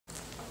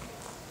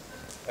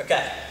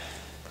Okay.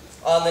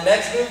 On the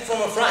next move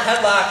from a front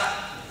headlock,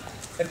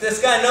 if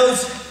this guy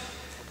knows,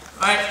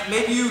 alright,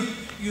 maybe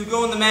you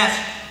go in the match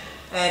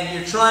and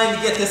you're trying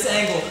to get this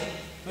angle,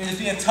 but he's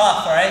being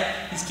tough, alright?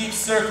 He keeps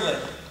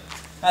circling.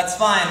 That's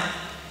fine.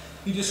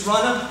 You just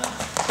run him,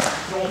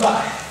 throw him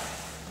by.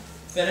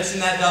 Finishing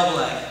that double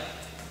leg.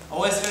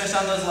 Always finish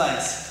on those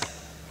legs.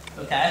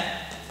 Okay?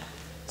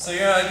 So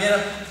you're gonna get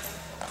him,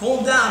 pull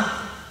him down.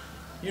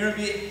 You're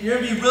gonna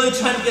be really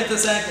trying to get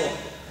this ankle.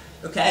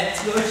 Okay?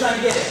 Really trying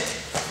to get it.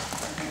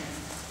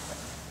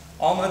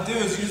 All I'm gonna do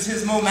is use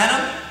his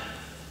momentum,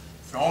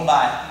 throw him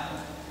by.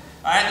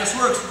 Alright, this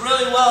works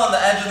really well on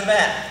the edge of the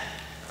mat.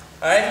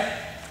 Alright?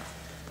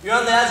 You're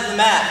on the edge of the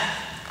mat.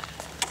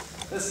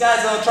 This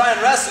guy's gonna try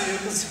and wrestle you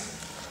because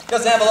he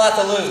doesn't have a lot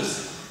to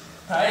lose.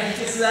 Alright, he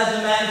gets to the edge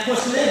of the mat and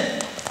pushes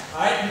in.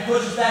 Alright, he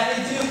pushes back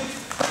into you.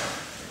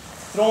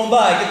 Throw him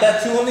by, get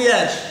that 2 on the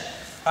edge.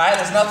 Alright,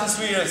 there's nothing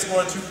sweeter than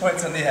scoring 2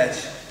 points on the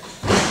edge.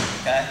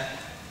 Okay?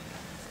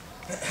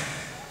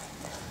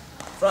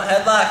 Front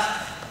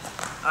headlock.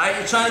 Alright,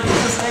 you're trying to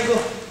get this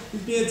angle.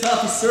 He's being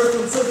tough, he's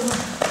circling, circling.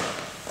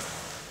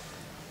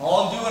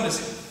 All I'm doing is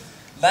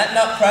letting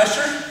up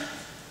pressure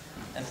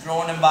and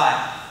throwing him by.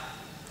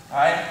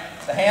 Alright?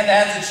 The hand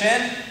that has the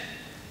chin,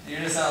 you're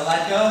just gonna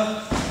let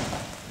go,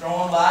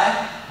 throw him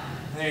by,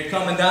 and then you're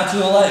coming down to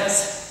the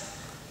legs.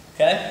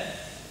 Okay?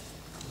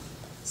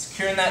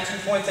 Securing that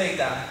 2-point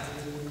takedown.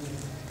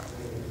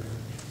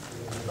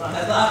 Front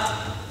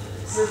headlock,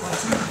 circle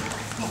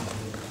 2.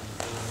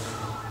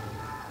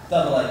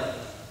 Double leg.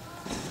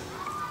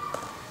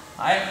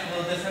 Alright, a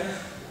little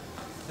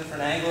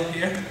different angle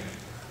here.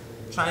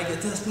 Trying to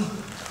get this one.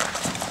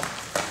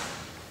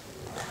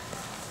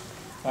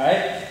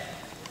 Alright,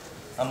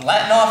 I'm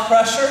letting off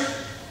pressure.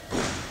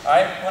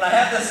 Alright, when I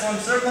have this one,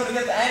 I'm circling to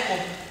get the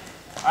ankle.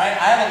 Alright,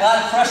 I have a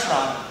lot of pressure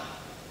on it.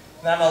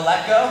 Then I'm going to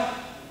let go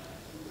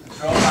and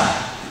throw it by.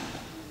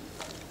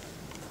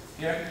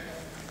 Here.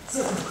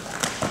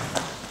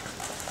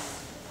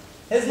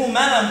 His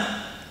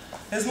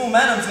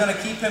momentum's going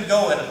to keep him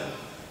going.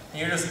 And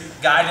you're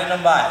just guiding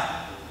him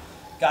by.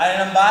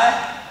 Guiding him by,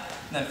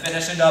 and then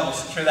finish in double.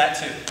 Secure that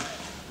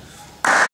 2.